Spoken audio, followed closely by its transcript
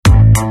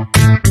Welcome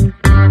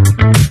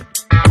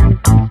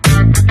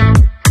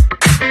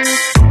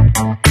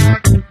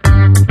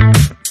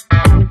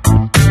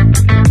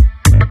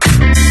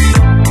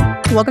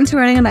to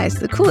Running on Ice,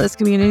 the coolest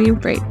community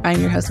of freight.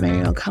 I'm your host,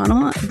 Mary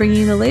O'Connell, bringing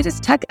you the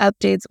latest tech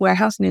updates,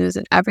 warehouse news,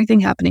 and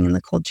everything happening in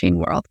the cold chain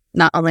world.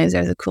 Not only is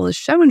there the coolest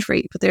show in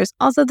freight, but there's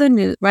also the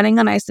new Running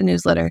on Ice, the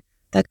newsletter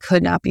that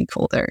could not be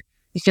colder.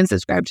 You can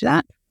subscribe to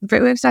that at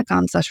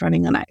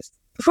freightwaves.com/runningonIce.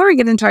 Before we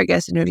get into our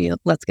guest interview,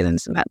 let's get into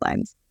some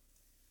headlines.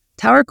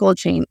 Tower Cold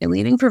Chain, a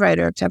leading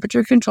provider of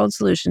temperature-controlled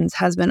solutions,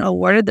 has been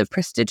awarded the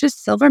prestigious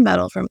silver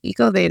medal from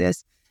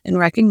EcoVadis in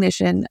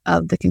recognition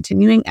of the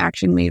continuing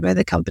action made by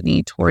the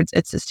company towards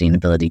its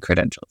sustainability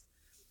credentials.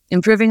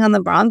 Improving on the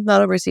bronze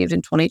medal received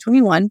in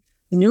 2021,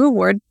 the new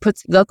award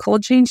puts the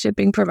cold chain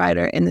shipping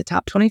provider in the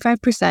top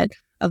 25%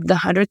 of the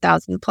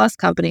 100,000 plus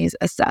companies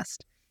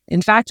assessed.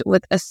 In fact,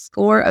 with a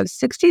score of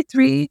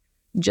 63,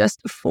 just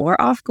 4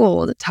 off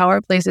gold,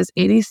 Tower places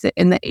 86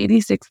 in the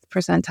 86th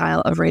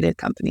percentile of rated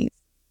companies.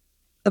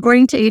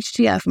 According to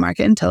HTF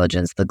Market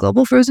Intelligence, the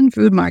global frozen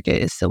food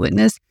market is to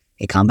witness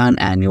a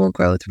compound annual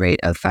growth rate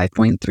of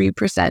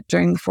 5.3%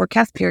 during the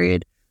forecast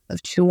period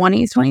of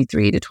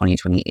 2023 to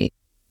 2028.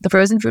 The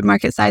frozen food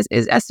market size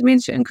is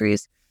estimated to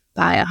increase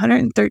by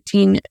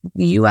 $113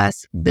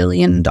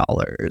 billion.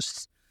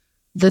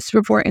 This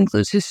report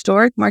includes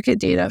historic market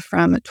data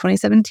from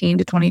 2017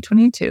 to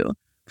 2022.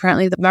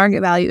 Currently, the market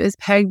value is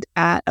pegged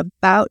at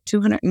about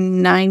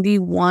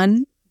 $291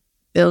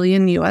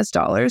 billion.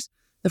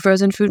 The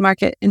frozen food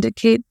market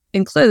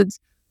includes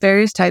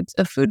various types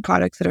of food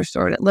products that are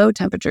stored at low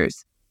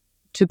temperatures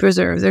to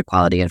preserve their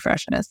quality and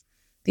freshness.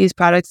 These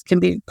products can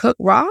be cooked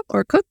raw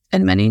or cooked,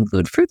 and many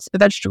include fruits,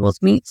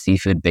 vegetables, meat,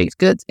 seafood, baked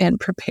goods, and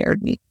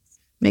prepared meats.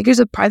 Makers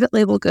of private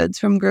label goods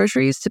from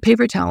groceries to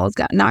paper towels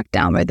got knocked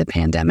down by the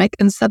pandemic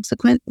and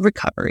subsequent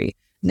recovery.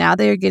 Now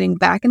they are getting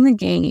back in the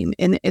game.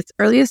 In its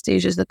earliest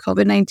stages, the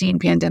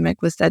COVID-19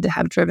 pandemic was said to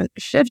have driven a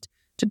shift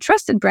to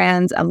trusted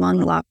brands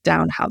among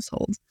lockdown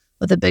households.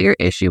 But the bigger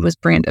issue was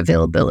brand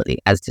availability,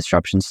 as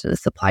disruptions to the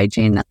supply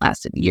chain that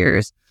lasted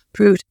years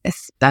proved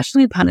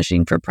especially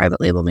punishing for private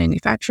label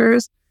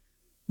manufacturers.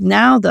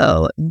 Now,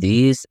 though,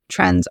 these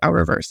trends are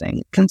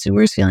reversing.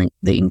 Consumers feeling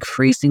they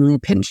increasingly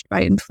pinched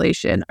by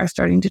inflation are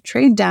starting to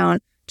trade down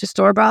to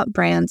store-bought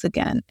brands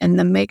again, and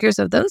the makers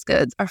of those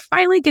goods are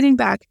finally getting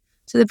back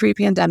to the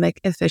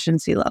pre-pandemic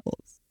efficiency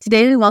levels.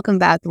 Today, we welcome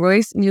back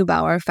Royce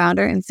Neubauer,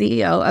 founder and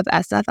CEO of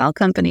SFL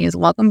Companies.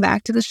 Welcome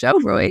back to the show,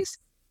 Royce.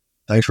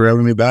 Thanks for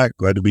having me back.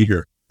 Glad to be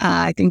here.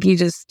 I think you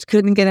just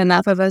couldn't get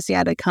enough of us. You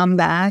had to come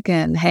back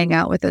and hang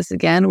out with us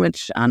again,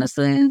 which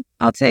honestly,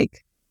 I'll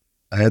take.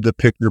 I had to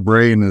pick your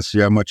brain and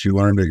see how much you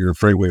learned at your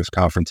FreightWaves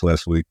conference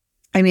last week.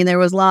 I mean, there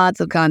was lots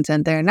of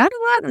content there. Not a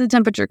lot in the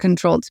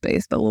temperature-controlled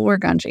space, but we'll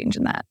work on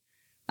changing that.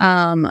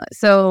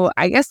 So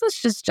I guess let's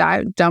just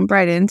jump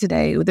right in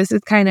today. This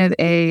is kind of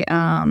a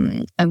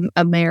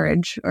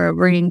marriage or a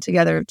bringing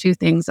together of two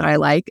things that I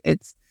like.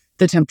 It's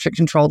the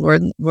temperature-controlled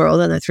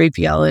world and the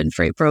 3PL and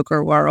freight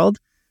broker world,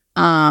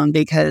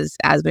 because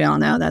as we all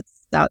know,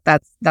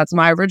 that's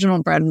my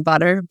original bread and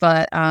butter.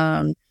 But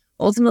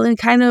ultimately,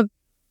 kind of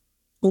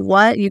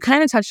what you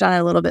kind of touched on it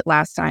a little bit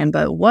last time,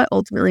 but what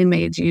ultimately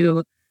made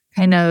you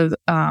kind of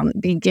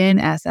begin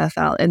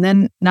SFL, and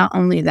then not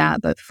only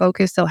that, but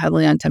focus so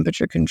heavily on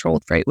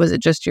temperature-controlled freight? Was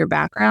it just your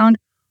background,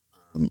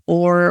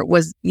 or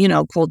was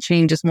cold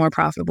chain just more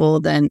profitable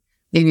than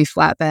maybe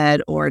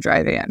flatbed or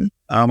dry van?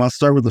 I'll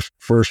start with the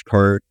first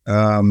part.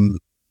 I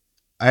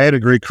had a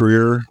great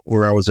career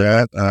where I was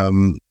at.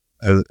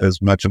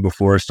 As mentioned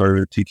before, I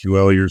started at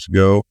TQL years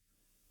ago.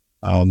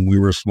 We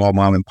were a small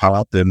mom and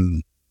pop,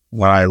 and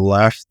when I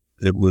left,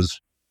 it was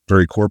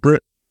very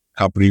corporate.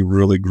 Company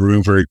really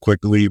grew very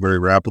quickly, very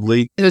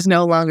rapidly. It was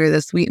no longer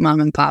the sweet mom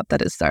and pop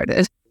that it started.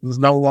 It was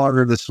no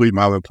longer the sweet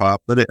mom and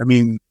pop, but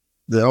the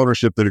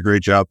ownership did a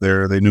great job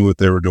there. They knew what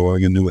they were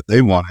doing and knew what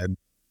they wanted.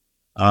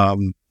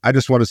 I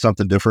just wanted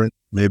something different.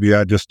 Maybe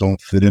I just don't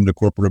fit into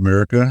corporate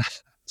America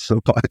so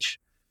much.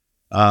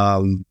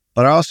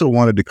 But I also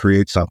wanted to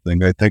create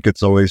something. I think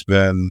it's always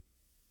been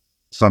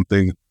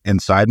something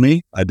inside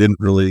me. I didn't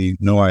really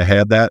know I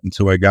had that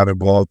until I got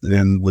involved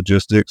in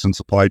logistics and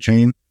supply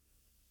chain.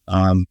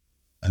 I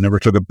never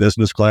took a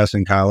business class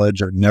in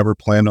college. I never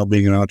planned on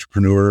being an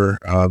entrepreneur.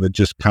 It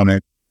just kind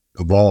of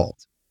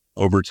evolved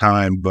over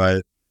time.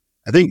 But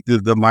I think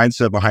the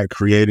mindset behind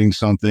creating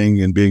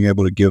something and being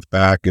able to give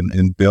back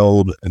and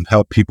build and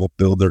help people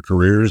build their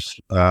careers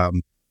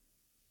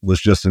was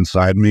just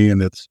inside me.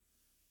 And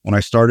when I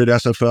started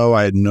SFL,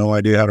 I had no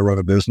idea how to run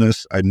a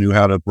business. I knew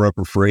how to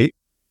broker freight.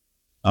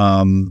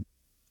 And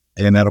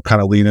that'll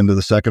kind of lean into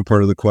the second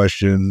part of the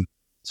question.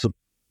 So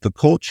the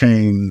cold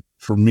chain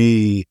for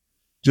me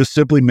just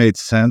simply made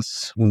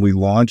sense when we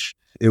launched.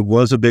 It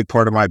was a big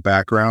part of my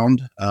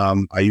background.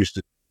 I used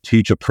to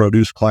teach a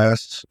produce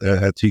class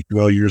at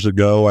TQL years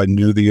ago. I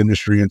knew the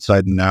industry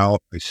inside and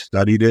out. I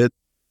studied it.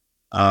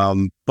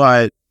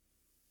 But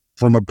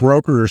from a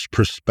broker's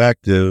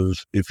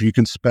perspective, if you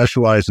can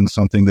specialize in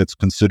something that's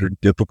considered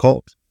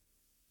difficult,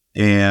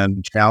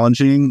 and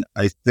challenging.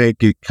 I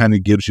think it kind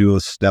of gives you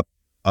a step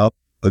up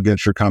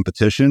against your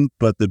competition.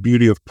 But the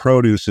beauty of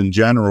produce in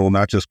general,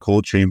 not just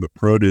cold chain, but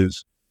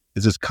produce,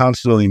 is it's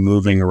constantly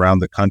moving around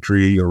the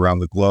country, around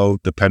the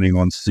globe, depending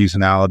on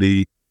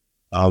seasonality,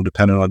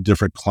 depending on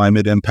different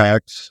climate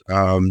impacts.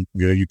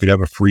 You could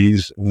have a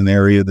freeze in an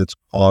area that's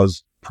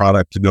caused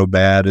product to go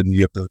bad and you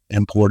have to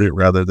import it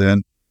rather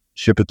than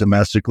ship it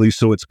domestically.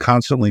 So it's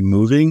constantly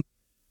moving,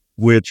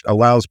 which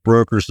allows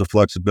brokers the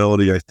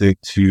flexibility, I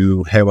think,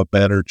 to have a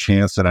better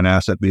chance at an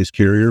asset-based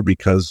carrier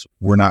because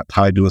we're not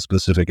tied to a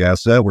specific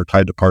asset. We're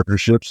tied to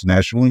partnerships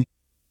nationally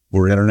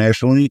or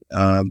internationally.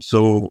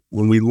 So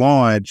when we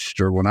launched,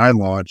 or when I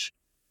launched,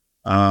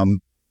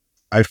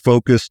 I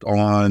focused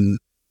on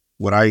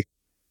what I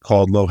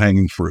called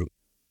low-hanging fruit.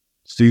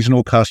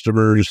 Seasonal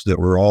customers that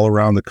were all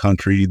around the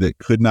country that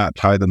could not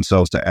tie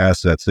themselves to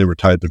assets. They were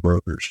tied to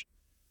brokers.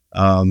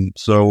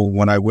 So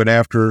when I went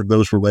after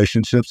those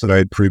relationships that I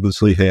had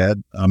previously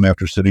had,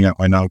 after sitting out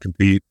my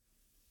non-compete,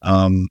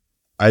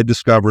 I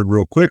discovered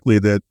real quickly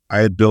that I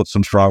had built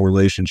some strong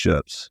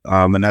relationships.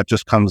 And that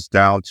just comes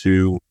down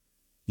to,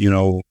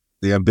 the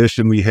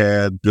ambition we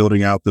had,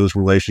 building out those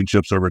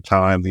relationships over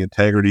time, the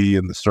integrity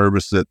and the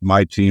service that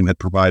my team had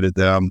provided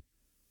them.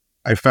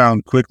 I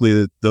found quickly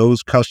that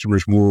those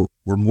customers were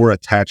more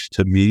attached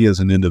to me as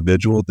an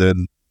individual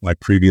than my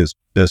previous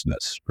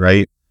business,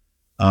 right?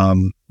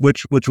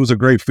 Which was a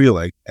great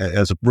feeling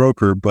as a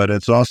broker, but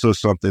it's also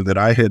something that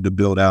I had to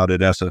build out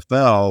at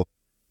SFL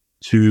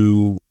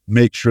to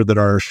make sure that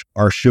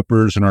our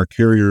shippers and our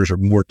carriers are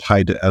more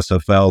tied to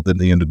SFL than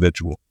the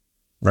individual,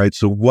 right?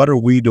 So what are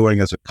we doing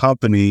as a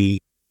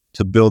company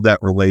to build that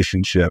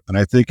relationship? And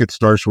I think it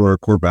starts with our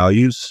core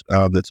values,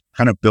 that's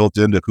kind of built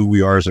into who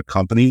we are as a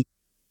company.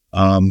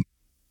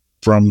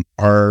 From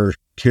our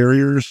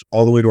carriers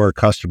all the way to our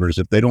customers.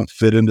 If they don't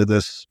fit into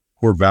this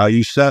core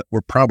value set,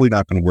 we're probably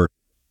not going to work.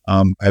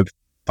 I've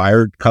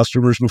fired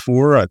customers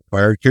before. I've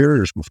fired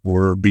carriers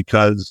before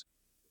because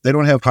they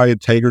don't have high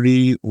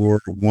integrity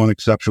or want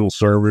exceptional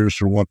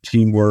service or want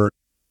teamwork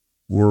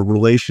or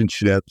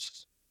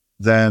relationships,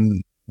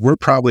 then we're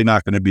probably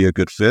not going to be a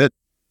good fit.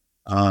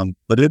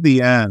 But in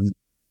the end,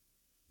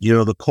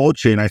 the cold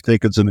chain, I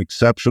think, is an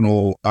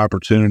exceptional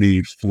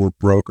opportunity for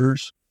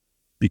brokers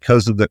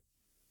because of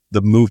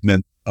the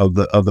movement of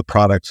the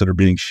products that are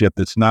being shipped.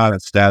 It's not a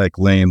static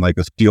lane like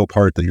a steel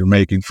part that you're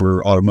making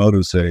for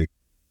automotive, say,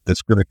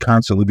 that's going to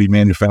constantly be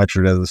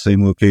manufactured at the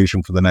same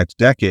location for the next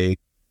decade.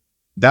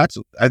 I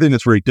think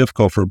it's very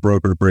difficult for a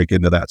broker to break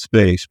into that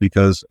space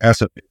because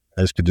asset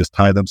guys could just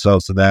tie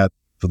themselves to that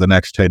for the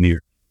next 10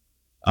 years.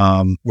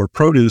 Where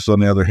produce, on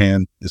the other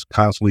hand, is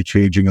constantly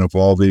changing and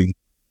evolving,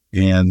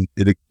 and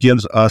it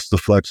gives us the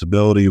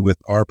flexibility with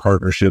our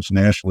partnerships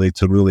nationally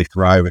to really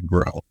thrive and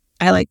grow.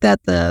 I like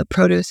that the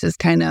produce is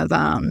kind of,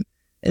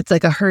 it's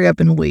like a hurry up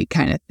and wait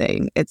kind of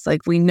thing. It's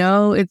like, we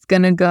know it's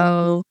going to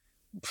go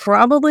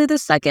probably the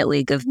second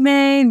week of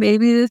May,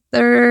 maybe the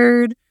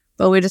third,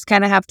 but we just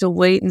kind of have to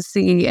wait and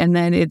see. And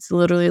then it's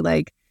literally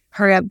like,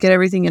 hurry up, get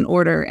everything in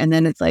order. And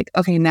then it's like,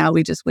 okay, now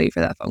we just wait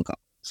for that phone call.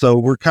 So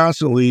we're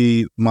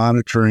constantly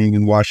monitoring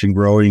and watching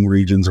growing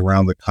regions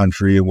around the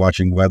country and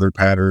watching weather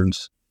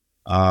patterns.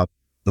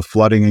 The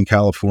flooding in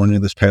California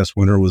this past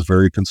winter was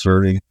very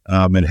concerning.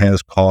 It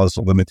has caused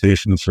a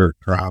limitation of certain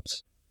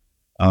crops.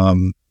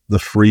 The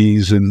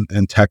freeze in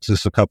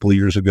Texas a couple of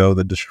years ago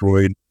that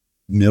destroyed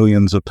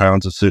millions of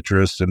pounds of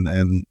citrus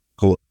and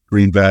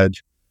green veg.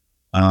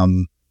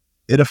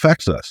 It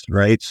affects us,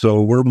 right?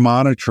 So we're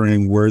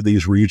monitoring where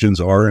these regions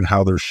are and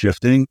how they're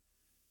shifting.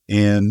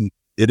 And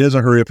it is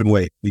a hurry up and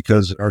wait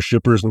because our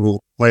shippers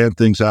will plan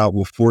things out.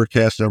 We'll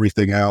forecast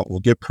everything out. We'll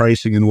get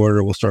pricing in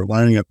order. We'll start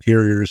lining up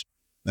carriers.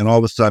 And all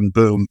of a sudden,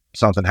 boom,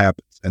 something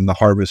happens and the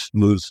harvest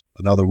moves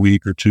another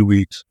week or 2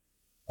 weeks.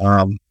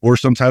 Or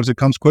sometimes it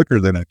comes quicker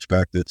than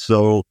expected.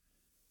 So,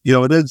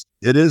 it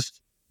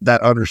is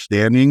that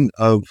understanding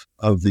of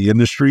the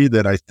industry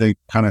that I think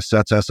kind of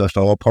sets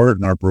SFL apart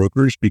and our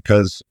brokers,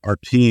 because our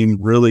team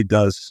really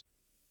does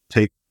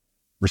take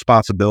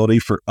responsibility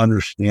for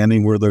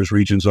understanding where those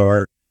regions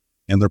are,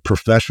 and they're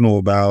professional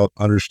about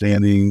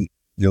understanding,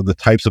 the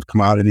types of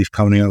commodities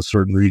coming out of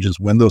certain regions,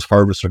 when those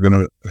harvests are going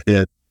to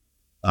hit.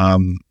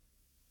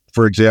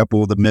 For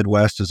example, the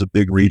Midwest is a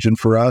big region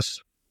for us.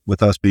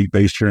 With us being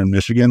based here in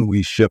Michigan,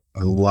 we ship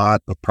a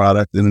lot of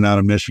product in and out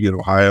of Michigan,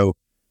 Ohio,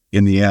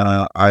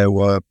 Indiana,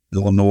 Iowa,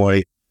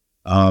 Illinois.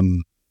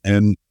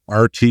 And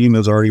our team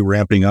is already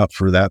ramping up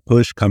for that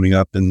push coming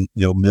up in,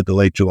 mid to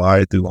late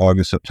July through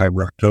August,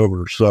 September,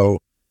 October. So,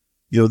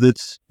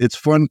 it's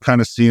fun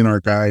kind of seeing our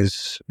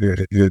guys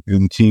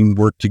and team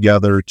work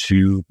together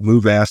to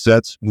move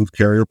assets, move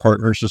carrier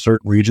partners to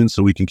certain regions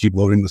so we can keep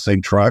loading the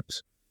same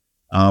trucks.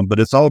 But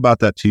it's all about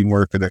that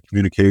teamwork and that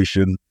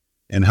communication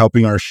and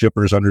helping our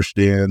shippers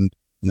understand,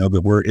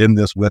 that we're in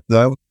this with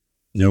them.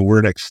 We're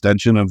an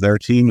extension of their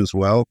team as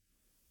well.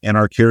 And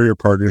our carrier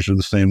partners are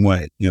the same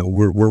way.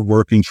 We're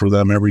working for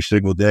them every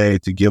single day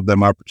to give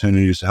them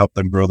opportunities to help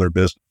them grow their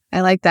business.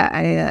 I like that.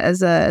 I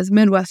as a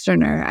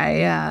Midwesterner,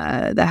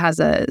 that has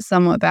a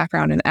somewhat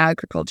background in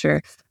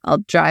agriculture. I'll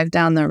drive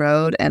down the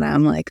road and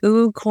I'm like,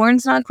 "Ooh,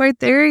 corn's not quite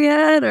there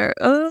yet," or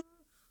 "Oh,"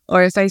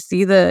 or if I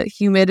see the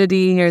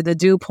humidity or the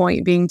dew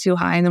point being too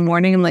high in the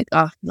morning, I'm like,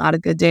 "Oh, not a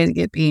good day to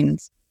get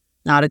beans.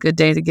 Not a good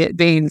day to get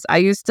beans." I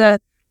used to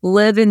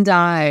live and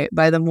die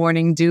by the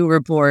morning dew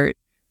report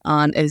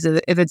on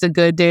if it's a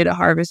good day to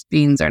harvest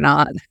beans or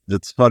not.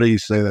 It's funny you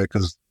say that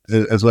because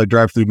as I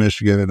drive through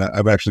Michigan, and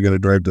I'm actually going to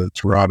drive to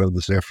Toronto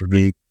this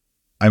afternoon,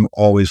 I'm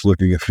always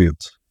looking at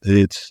fields.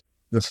 It's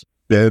just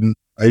been,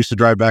 I used to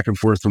drive back and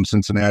forth from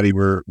Cincinnati,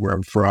 where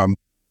I'm from,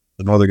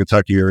 the Northern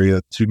Kentucky area,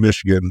 to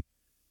Michigan,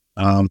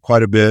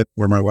 quite a bit,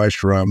 where my wife's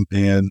from,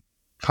 and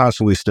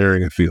constantly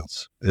staring at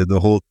fields. The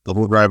whole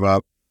drive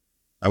up,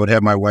 I would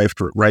have my wife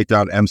write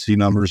down MC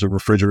numbers of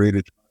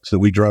refrigerated trucks that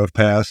we drove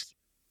past.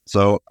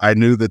 So I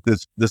knew that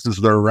this is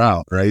their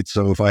route, right?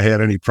 So if I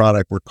had any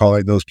product, we're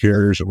calling those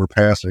carriers that we're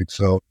passing.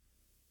 So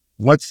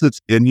once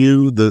it's in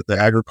you, the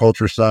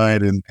agriculture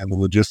side and the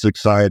logistics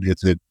side,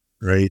 it's it,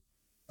 right?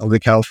 I was in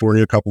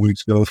California a couple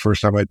weeks ago, the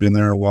first time I'd been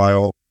there in a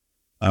while.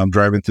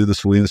 Driving through the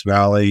Salinas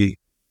Valley,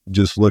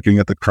 just looking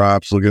at the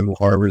crops, looking at the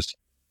harvest.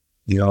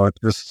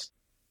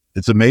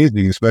 It's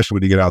amazing, especially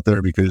when you get out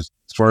there, because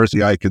as far as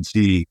the eye can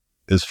see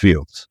is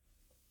fields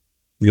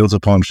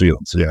upon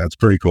fields. Yeah, it's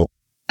pretty cool.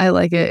 I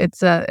like it.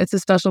 It's a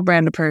special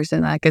brand of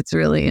person that gets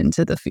really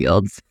into the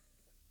fields.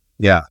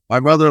 Yeah. My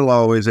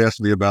mother-in-law always asks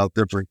me about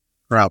different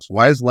crops.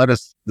 Why is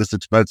lettuce this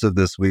expensive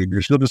this week?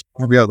 She'll just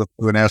call me out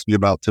and ask me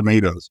about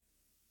tomatoes.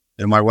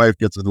 And my wife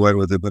gets annoyed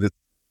with it, but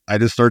I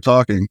just start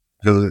talking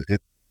because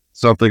it's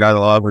something I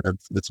love.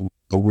 It's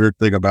a weird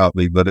thing about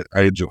me, but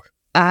I enjoy it.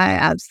 I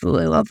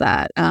absolutely love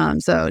that.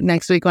 So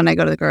next week when I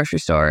go to the grocery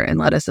store and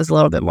lettuce is a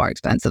little bit more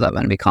expensive, I'm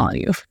going to be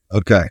calling you.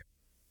 Okay.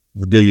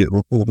 We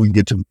can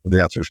get to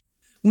the answers.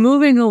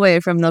 Moving away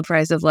from the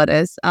price of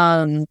lettuce.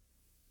 So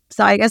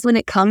I guess when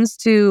it comes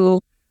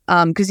to,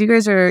 because you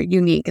guys are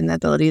unique in the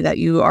ability that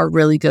you are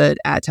really good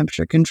at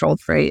temperature controlled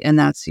freight, and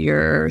that's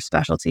your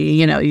specialty.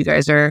 You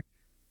guys are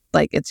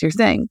like, it's your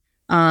thing.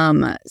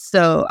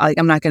 So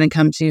I'm not going to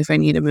come to you if I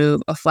need to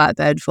move a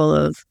flatbed full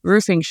of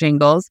roofing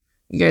shingles.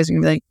 You guys are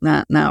going to be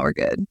like, nah, we're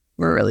good.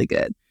 We're really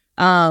good.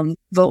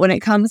 But when it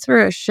comes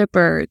for a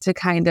shipper to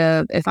kind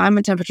of, if I'm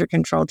a temperature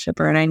controlled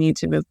shipper and I need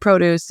to move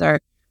produce,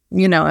 or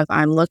if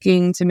I'm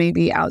looking to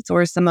maybe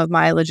outsource some of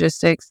my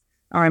logistics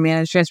or I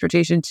manage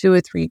transportation to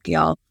a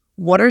 3PL,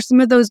 what are some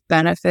of those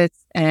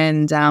benefits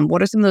and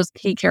what are some of those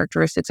key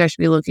characteristics I should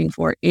be looking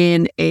for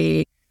in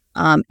a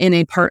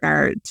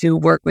partner to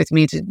work with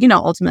me to,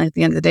 ultimately at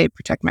the end of the day,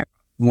 protect my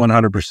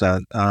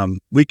 100%.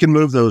 We can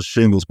move those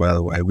shingles, by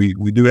the way.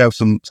 We do have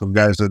some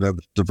guys that have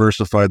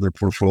diversified their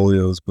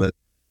portfolios, but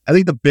I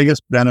think the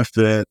biggest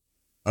benefit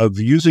of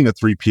using a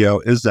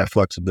 3PL is that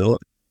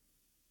flexibility,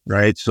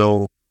 right?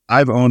 So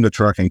I've owned a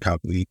trucking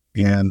company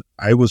and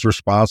I was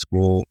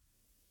responsible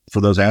for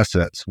those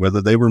assets,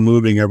 whether they were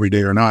moving every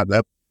day or not.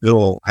 That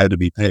bill had to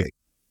be paid.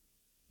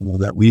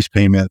 That lease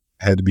payment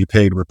had to be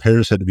paid.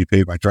 Repairs had to be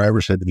paid. My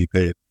drivers had to be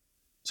paid.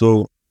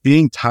 So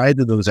being tied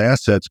to those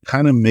assets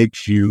kind of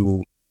makes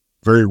you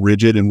very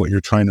rigid in what you're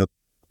trying to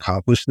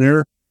accomplish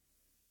there.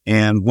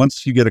 And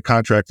once you get a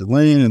contracted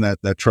lane and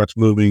that truck's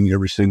moving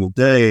every single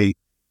day,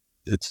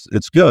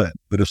 it's good.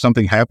 But if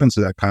something happens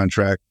to that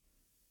contract,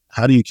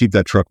 how do you keep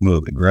that truck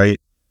moving, right?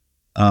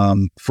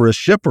 For a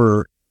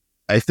shipper,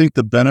 I think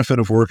the benefit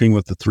of working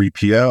with the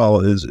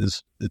 3PL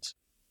is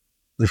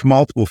there's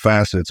multiple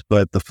facets,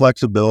 but the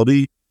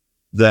flexibility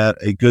that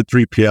a good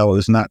 3PL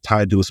is not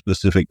tied to a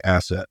specific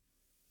asset.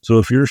 So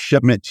if your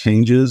shipment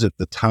changes, if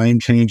the time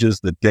changes,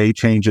 the day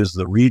changes,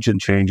 the region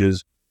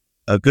changes,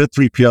 a good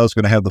 3PL is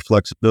going to have the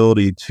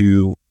flexibility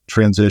to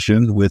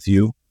transition with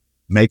you,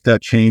 make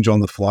that change on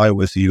the fly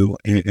with you,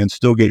 and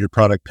still get your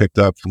product picked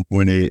up from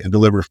point A and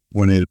deliver from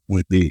point A to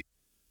point B.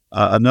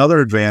 Another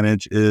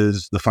advantage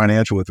is the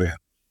financial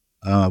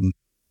advantage.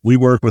 We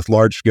work with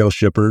large-scale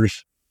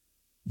shippers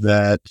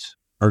that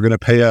are going to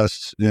pay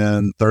us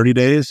in 30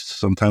 days,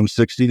 sometimes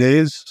 60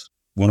 days.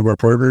 One of our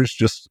partners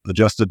just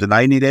adjusted to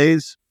 90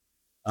 days.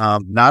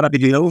 Not a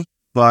big deal,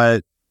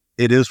 but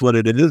it is what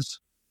it is.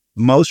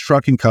 Most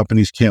trucking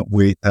companies can't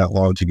wait that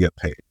long to get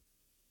paid.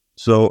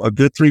 So a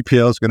good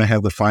 3PL is going to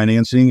have the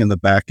financing and the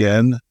back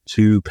end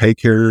to pay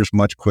carriers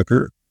much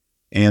quicker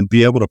and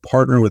be able to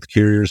partner with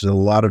carriers that a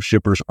lot of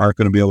shippers aren't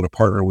going to be able to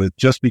partner with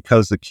just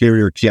because the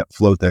carrier can't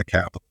float that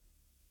capital.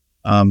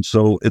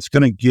 So it's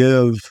going to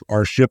give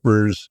our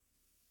shippers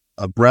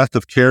a breadth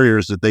of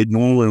carriers that they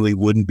normally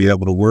wouldn't be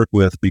able to work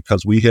with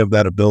because we have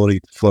that ability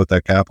to float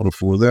that capital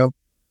for them.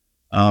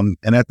 And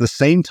at the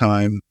same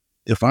time,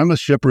 if I'm a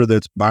shipper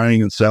that's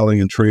buying and selling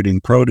and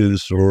trading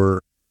produce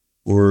or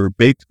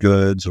baked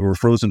goods or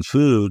frozen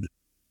food,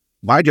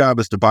 my job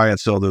is to buy and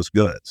sell those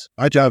goods.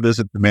 My job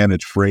isn't to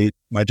manage freight.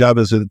 My job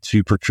isn't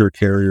to procure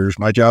carriers.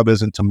 My job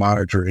isn't to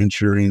monitor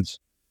insurance.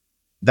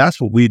 That's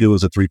what we do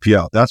as a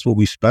 3PL. That's what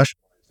we specialize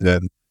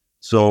in.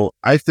 So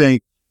I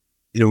think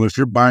if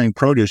you're buying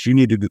produce, you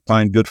need to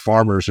find good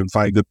farmers and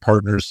find good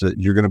partners that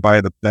you're going to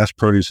buy the best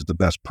produce at the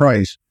best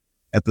price.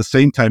 At the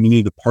same time, you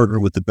need to partner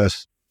with the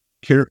best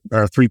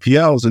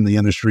 3PLs in the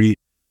industry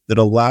that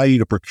allow you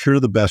to procure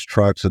the best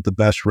trucks at the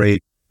best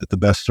rate, at the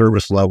best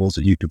service levels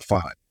that you can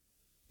find.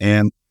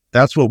 And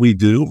that's what we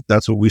do.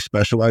 That's what we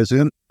specialize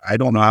in. I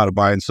don't know how to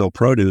buy and sell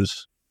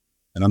produce,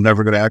 and I'm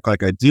never going to act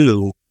like I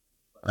do.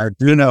 I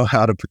do know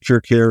how to procure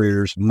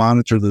carriers,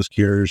 monitor those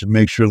carriers, and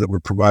make sure that we're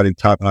providing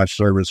top-notch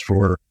service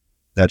for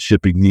that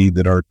shipping need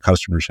that our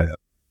customers have.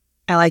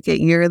 I like it.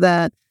 You're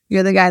the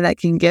guy that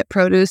can get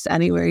produce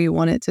anywhere you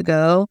want it to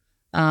go,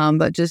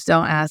 but just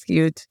don't ask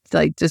you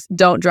to, just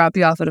don't drop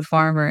you off at a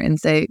farmer and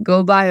say,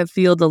 go buy a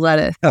field of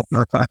lettuce.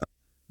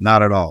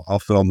 Not at all. I'll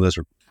feel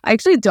miserable. I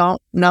actually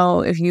don't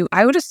know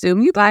I would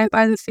assume you buy it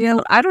by the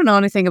field. I don't know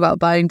anything about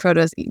buying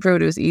produce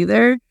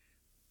either,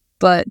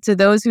 but to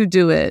those who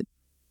do it,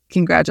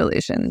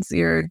 congratulations.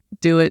 You're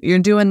doing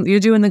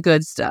the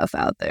good stuff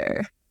out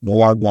there.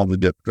 Well, I love the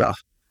good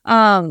stuff.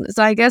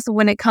 So I guess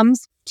when it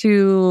comes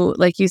to,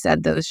 like you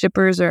said, those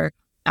shippers are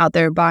out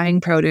there buying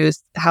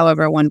produce,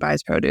 however one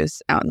buys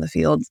produce out in the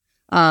fields,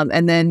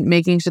 and then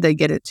making sure they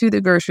get it to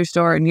the grocery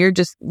store, and you're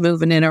just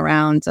moving it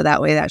around so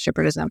that way that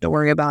shipper doesn't have to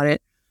worry about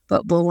it.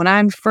 But when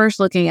I'm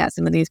first looking at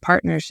some of these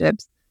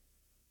partnerships,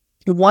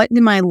 what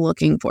am I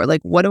looking for?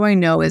 Like, what do I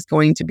know is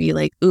going to be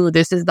like, ooh,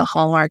 this is the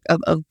hallmark of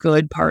a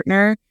good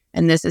partner,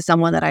 and this is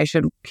someone that I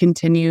should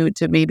continue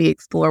to maybe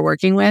explore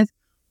working with,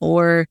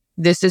 or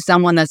this is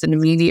someone that's an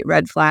immediate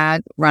red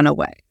flag, run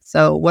away.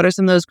 So what are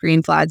some of those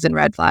green flags and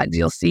red flags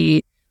you'll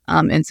see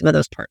in some of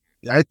those partners?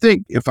 I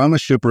think if I'm a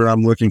shipper,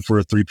 I'm looking for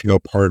a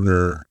 3PL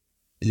partner.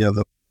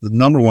 The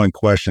number one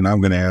question I'm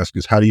going to ask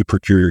is, how do you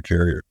procure your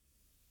carrier?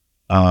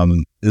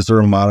 Is there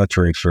a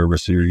monitoring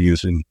service that you're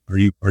using? Are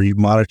you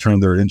monitoring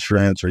their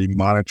insurance? Are you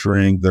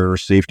monitoring their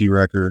safety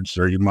records?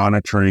 Are you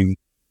monitoring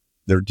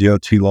their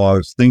DOT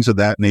logs? Things of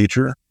that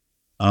nature.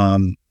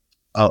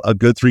 A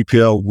good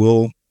 3PL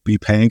will be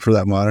paying for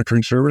that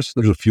monitoring service.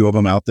 There's a few of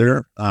them out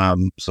there.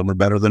 Some are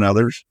better than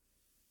others.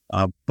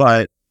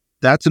 But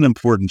that's an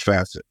important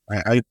facet.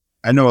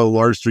 I know a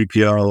large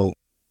 3PL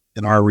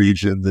in our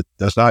region that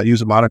does not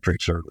use a monitoring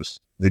service.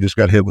 They just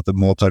got hit with a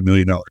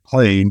multi-million-dollar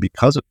claim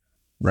because of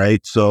it,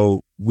 right?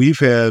 So we've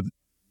had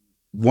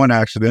one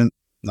accident,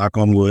 knock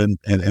on wood,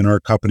 in our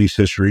company's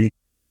history.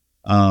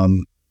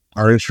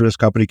 Our insurance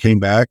company came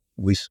back.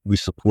 We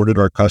supported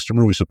our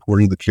customer. We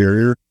supported the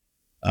carrier.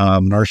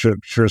 And our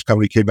insurance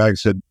company came back and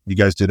said, you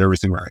guys did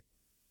everything right.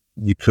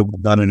 You couldn't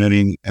have done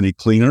it any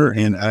cleaner.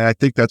 And I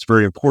think that's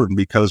very important,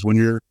 because when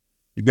you've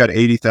got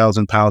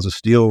 80,000 pounds of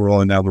steel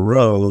rolling down the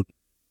road,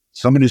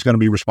 somebody's going to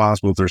be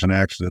responsible if there's an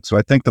accident. So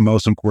I think the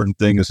most important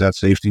thing is that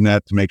safety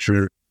net, to make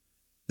sure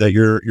that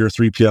your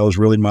 3PL is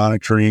really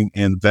monitoring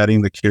and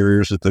vetting the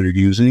carriers that they're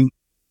using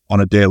on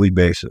a daily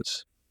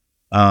basis.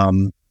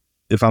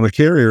 If I'm a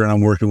carrier and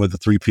I'm working with a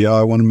 3PL,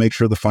 I want to make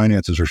sure the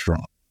finances are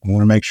strong. I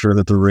want to make sure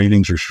that the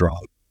ratings are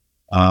strong.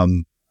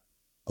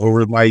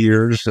 Over my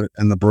years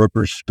in the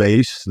brokerage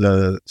space,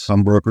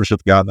 some brokers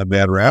have gotten a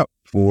bad rap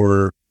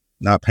for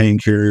not paying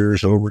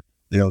carriers over,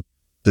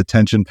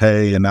 detention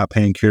pay, and not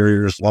paying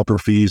carriers lumper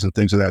fees and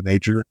things of that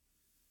nature.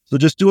 So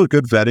just do a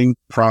good vetting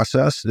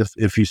process.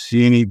 If you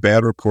see any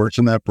bad reports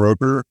in that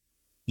broker,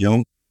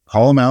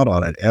 call them out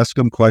on it. Ask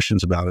them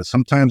questions about it.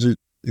 Sometimes it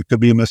could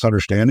be a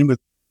misunderstanding, but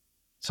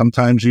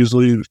sometimes,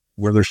 usually,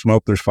 where there's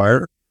smoke, there's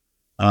fire.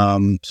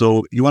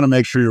 So you want to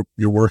make sure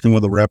you're working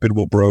with a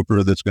reputable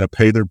broker that's going to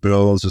pay their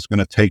bills, that's going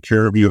to take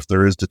care of you if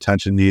there is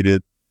detention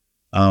needed.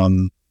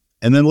 And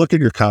then look at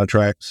your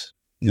contracts.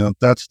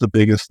 That's the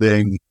biggest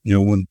thing.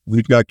 When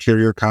we've got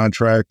carrier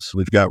contracts,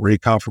 we've got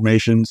rate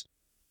confirmations.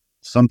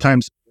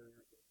 Sometimes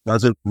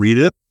doesn't read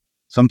it.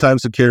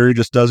 Sometimes the carrier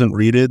just doesn't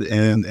read it,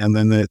 and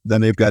then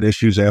they've got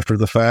issues after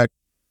the fact.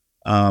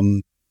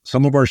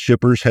 Some of our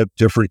shippers have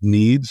different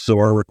needs, so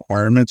our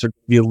requirements are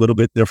going to be a little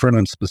bit different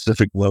on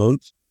specific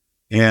loads.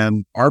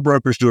 And our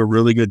brokers do a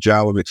really good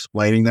job of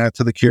explaining that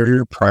to the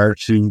carrier prior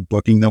to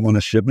booking them on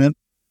a shipment.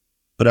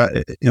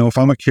 But if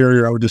I'm a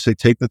carrier, I would just say,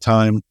 take the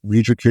time,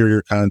 read your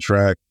carrier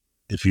contract.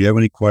 If you have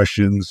any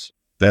questions,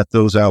 vet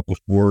those out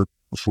before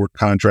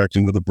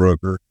contracting with a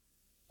broker,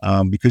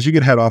 because you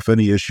can head off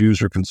any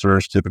issues or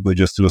concerns typically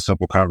just through a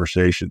simple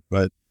conversation.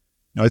 But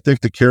I think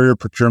the carrier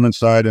procurement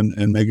side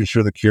and making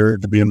sure the carrier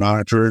to be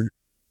monitored,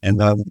 and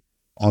then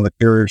on the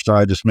carrier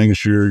side, just making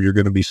sure you're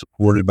going to be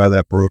supported by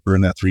that broker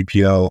and that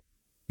 3PL,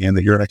 and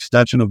that you're an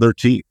extension of their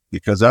team,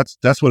 because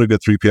that's what a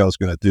good 3PL is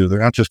going to do. They're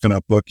not just going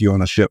to book you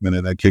on a shipment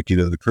and then kick you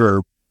to the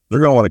curb.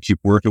 They're going to want to keep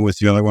working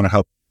with you, and they want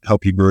to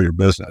help you grow your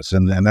business.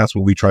 And that's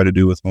what we try to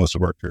do with most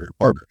of our carrier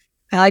partners.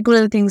 I like one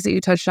of the things that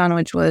you touched on,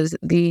 which was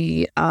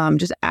the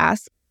just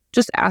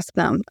ask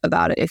them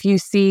about it. If you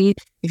see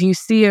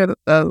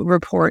a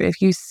report, if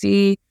you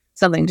see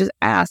something, just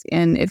ask.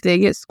 And if they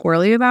get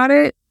squirrely about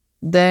it,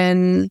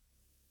 then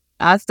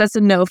that's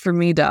a no for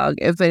me, dog.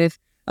 If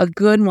a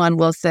good one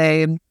will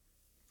say,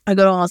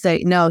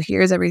 no,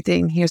 here's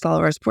everything. Here's all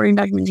of our supporting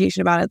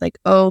documentation about it. Like,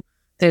 oh,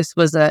 this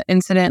was an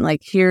incident,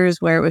 like here's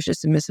where it was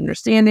just a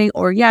misunderstanding,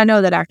 or yeah,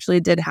 no, that actually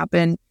did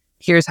happen.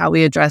 Here's how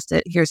we addressed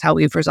it. Here's how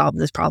we've resolved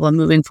this problem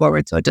moving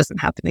forward so it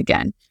doesn't happen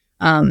again.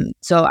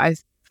 So I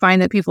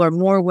find that people are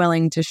more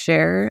willing to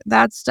share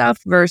that stuff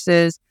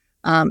versus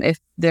if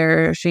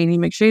they're Shady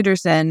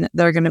McShaderson,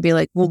 they're going to be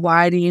like, well,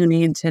 why do you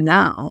need to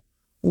know?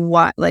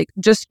 What? Like,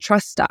 just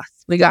trust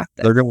us. We got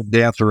this. They're going to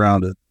dance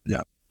around it.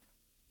 Yeah,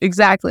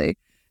 exactly.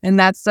 And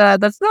that's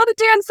not a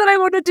dance that I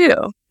want to do,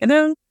 you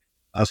know?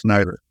 Us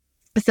neither.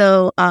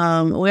 So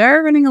we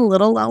are running a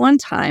little low on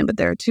time, but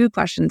there are two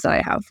questions that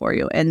I have for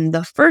you. And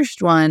the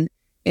first one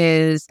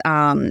is,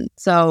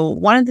 so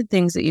one of the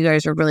things that you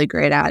guys are really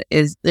great at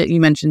is that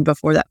you mentioned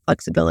before, that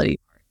flexibility.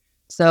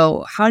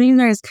 So how do you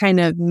guys kind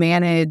of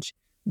manage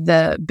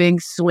the big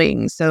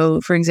swings?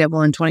 So for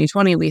example, in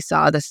 2020, we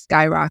saw the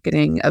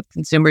skyrocketing of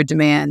consumer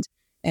demand.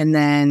 And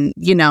then,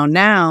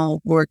 now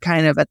we're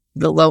kind of at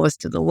the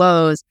lowest of the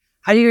lows.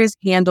 How do you guys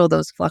handle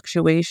those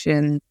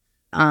fluctuations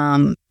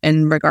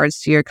in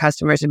regards to your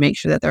customers and make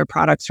sure that their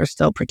products are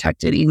still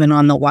protected even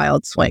on the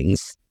wild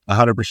swings?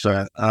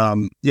 100%.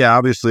 Yeah,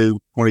 obviously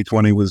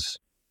 2020 was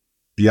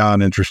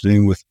beyond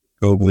interesting with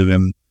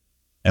COVID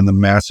and the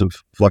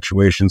massive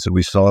fluctuations that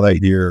we saw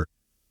that year.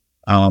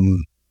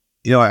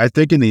 I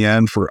think in the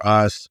end for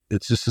us,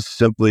 it's just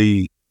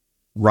simply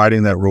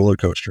riding that roller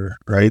coaster,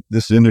 right?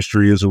 This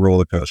industry is a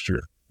roller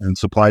coaster, and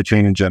supply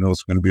chain in general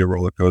is going to be a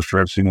roller coaster.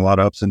 I've seen a lot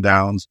of ups and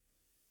downs,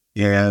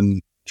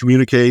 and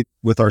communicate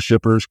with our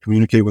shippers,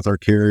 communicate with our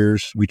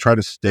carriers. We try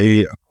to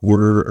stay a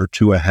quarter or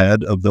two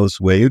ahead of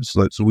those waves.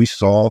 So we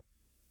saw,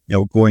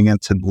 going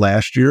into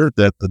last year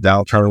that the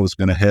downturn was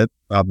going to hit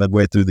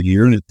midway through the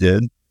year, and it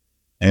did.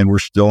 And we're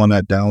still on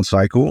that down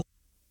cycle.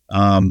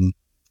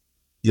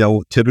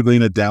 Typically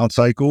in a down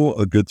cycle,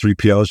 a good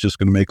 3PL is just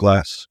going to make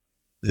less.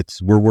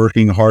 We're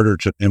working harder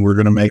and we're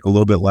going to make a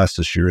little bit less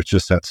this year. It's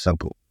just that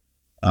simple.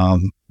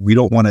 We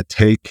don't want to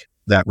take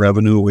that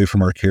revenue away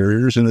from our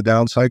carriers in the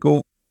down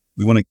cycle.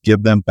 We want to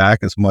give them back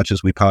as much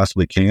as we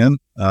possibly can,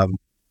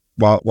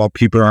 while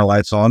keeping our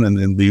lights on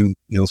and being,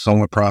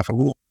 somewhat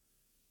profitable.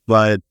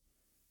 But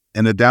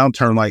in a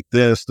downturn like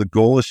this, the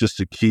goal is just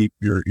to keep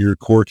your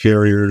core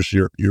carriers,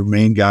 your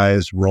main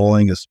guys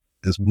rolling as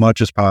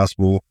much as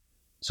possible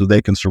so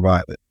they can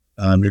survive it.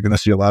 You're going to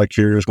see a lot of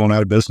carriers going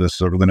out of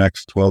business over the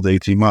next 12 to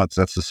 18 months.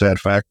 That's the sad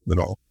fact of it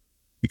all,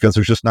 because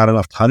there's just not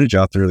enough tonnage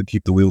out there to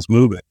keep the wheels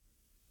moving.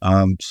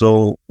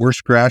 So we're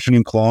scratching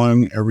and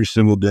clawing every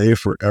single day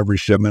for every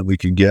shipment we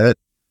can get.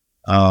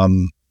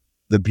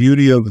 The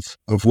beauty of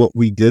what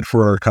we did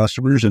for our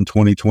customers in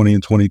 2020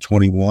 and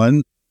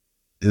 2021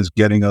 is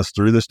getting us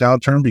through this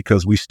downturn,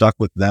 because we stuck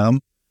with them.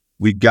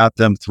 We got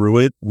them through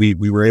it. We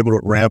were able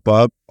to ramp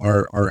up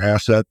our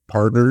asset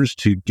partners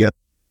to get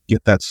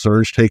that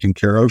surge taken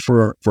care of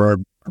for our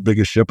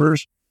biggest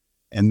shippers.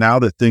 And now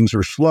that things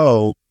are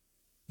slow,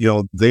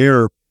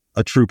 they're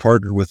a true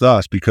partner with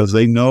us, because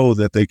they know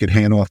that they could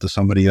hand off to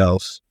somebody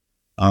else,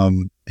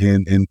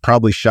 and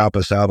probably shop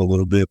us out a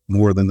little bit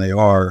more than they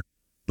are,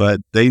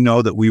 but they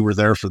know that we were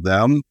there for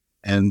them.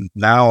 And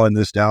now in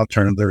this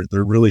downturn,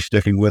 they're really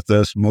sticking with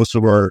us. Most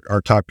of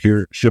our top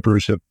tier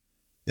shippers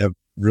have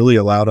really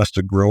allowed us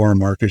to grow our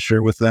market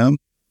share with them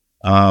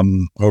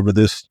over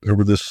this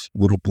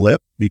little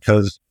blip,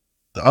 because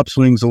the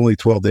upswing's only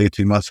 12 to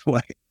 18 months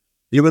away.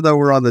 Even though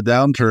we're on the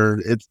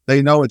downturn,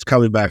 they know it's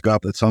coming back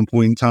up at some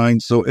point in time.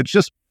 So it's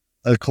just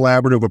a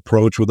collaborative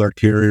approach with our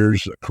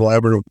carriers, a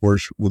collaborative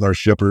approach with our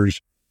shippers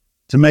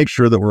to make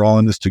sure that we're all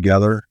in this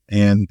together.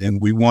 And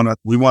we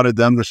wanted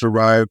them to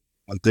survive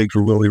when things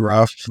were really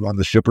rough on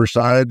the shipper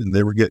side and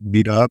they were getting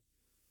beat up.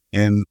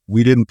 And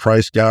we didn't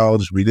price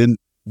gouge. We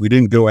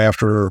didn't go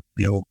after,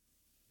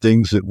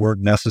 things that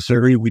weren't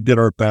necessary. We did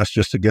our best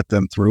just to get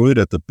them through it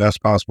at the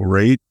best possible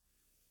rate.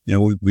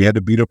 We had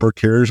to beat up our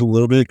carriers a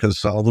little bit because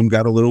some of them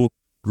got a little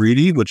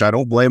greedy, which I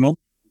don't blame them,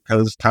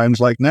 because times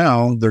like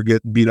now they're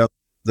getting beat up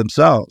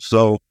themselves.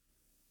 So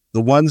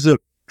the ones that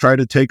try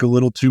to take a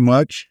little too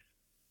much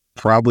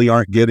probably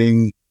aren't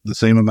getting the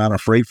same amount of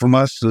freight from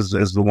us as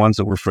the ones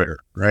that were fair,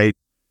 right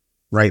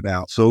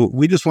now. So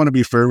we just want to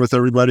be fair with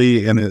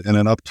everybody in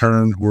an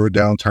upturn or a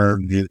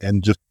downturn,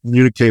 and just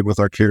communicate with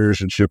our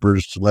carriers and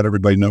shippers to let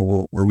everybody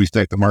know where we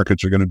think the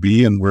markets are going to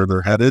be and where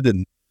they're headed,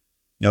 and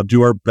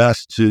do our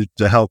best to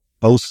help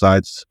both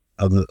sides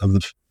of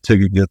the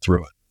ticket get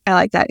through it. I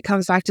like that. It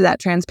comes back to that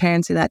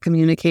transparency, that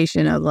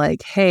communication of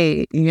like,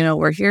 hey,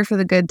 we're here for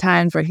the good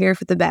times. We're here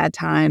for the bad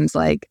times.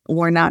 Like,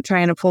 we're not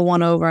trying to pull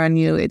one over on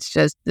you. It's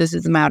just, this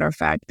is a matter of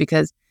fact,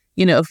 because,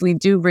 if we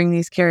do bring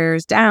these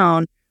carriers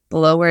down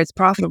below where it's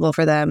profitable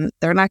for them,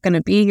 they're not going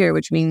to be here,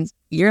 which means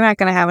you're not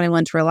going to have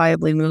anyone to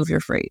reliably move your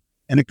freight.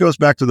 And it goes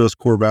back to those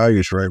core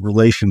values, right?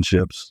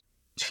 Relationships,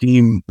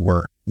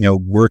 teamwork,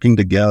 working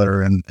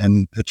together,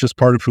 and it's just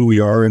part of who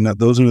we are. And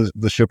those are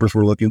the shippers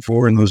we're looking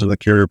for, and those are the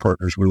carrier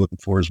partners we're looking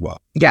for as well.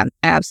 Yeah,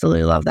 I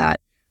absolutely love that.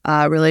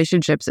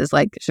 Relationships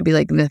should be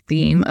like the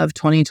theme of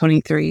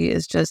 2023.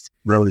 Is just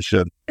really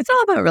should. It's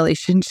all about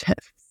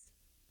relationships.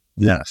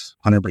 Yes,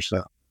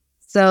 100%.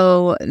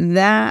 So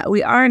that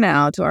we are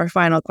now to our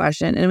final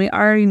question, and we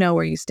already know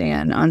where you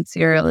stand on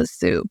cereal as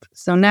soup.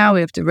 So now we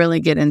have to really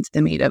get into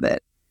the meat of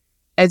it.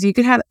 As you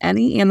could have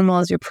any animal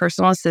as your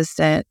personal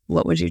assistant,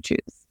 what would you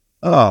choose?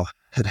 Oh,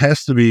 it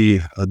has to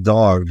be a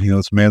dog.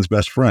 It's man's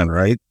best friend,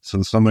 right?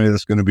 So somebody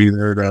that's going to be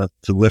there to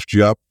lift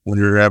you up when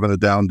you're having a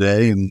down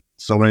day, and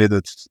somebody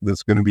that's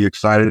going to be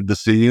excited to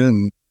see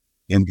you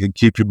and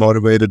keep you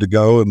motivated to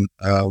go. And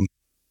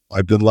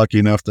I've been lucky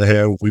enough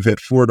we've had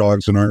 4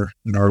 dogs in our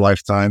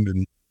lifetime,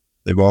 and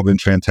they've all been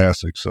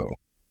fantastic. So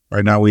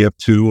right now we have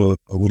 2,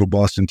 a little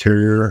Boston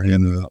Terrier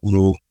and a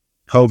little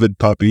COVID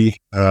puppy.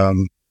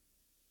 Who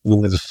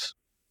is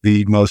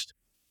the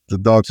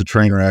dog's a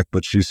train wreck,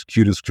 but she's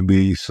cute as can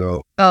be.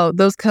 So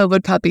those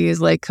COVID puppies,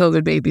 like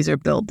COVID babies, are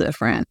built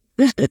different.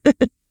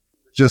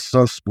 Just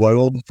so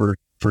spoiled for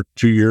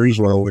 2 years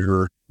while we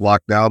were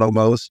locked out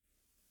almost,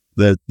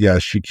 that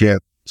she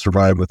can't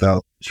survive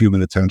without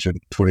human attention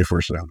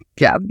 24/7.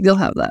 Yeah, you'll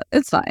have that.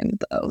 It's fine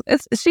though.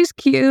 She's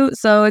cute,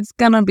 so it's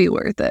gonna be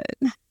worth it.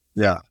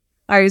 Yeah.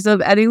 All right. So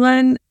if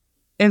anyone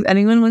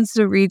wants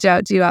to reach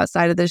out to you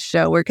outside of this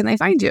show, where can they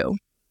find you?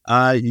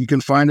 You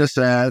can find us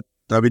at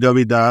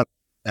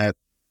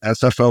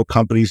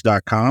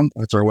www.sflcompanies.com.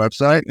 That's our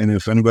website. And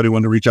if anybody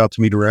wanted to reach out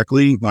to me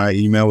directly, my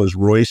email is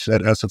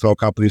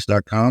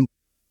royce@sflcompanies.com.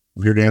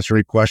 I'm here to answer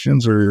any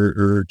questions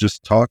or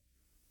just talk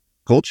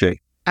cold chain.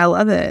 I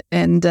love it.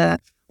 And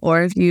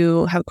or if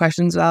you have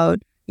questions about,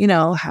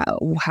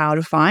 how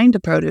to find a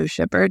produce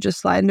shipper,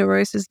 just slide into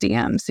Royce's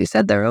DMs. He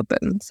said they're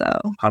open. So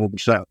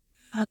 100%.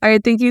 All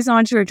right. Thank you so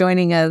much for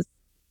joining us.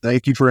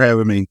 Thank you for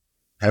having me.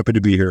 Happy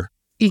to be here.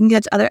 You can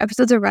catch other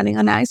episodes of Running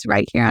on Ice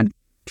right here on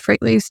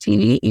Freightwaves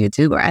TV,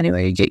 YouTube, or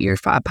anywhere you get your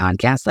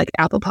podcasts like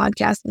Apple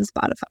Podcasts and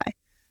Spotify.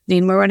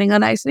 Need more Running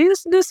on Ice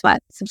news? No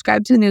sweat.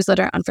 Subscribe to the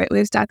newsletter on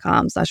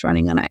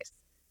freightwaves.com/running on ice.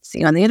 See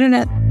you on the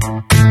internet.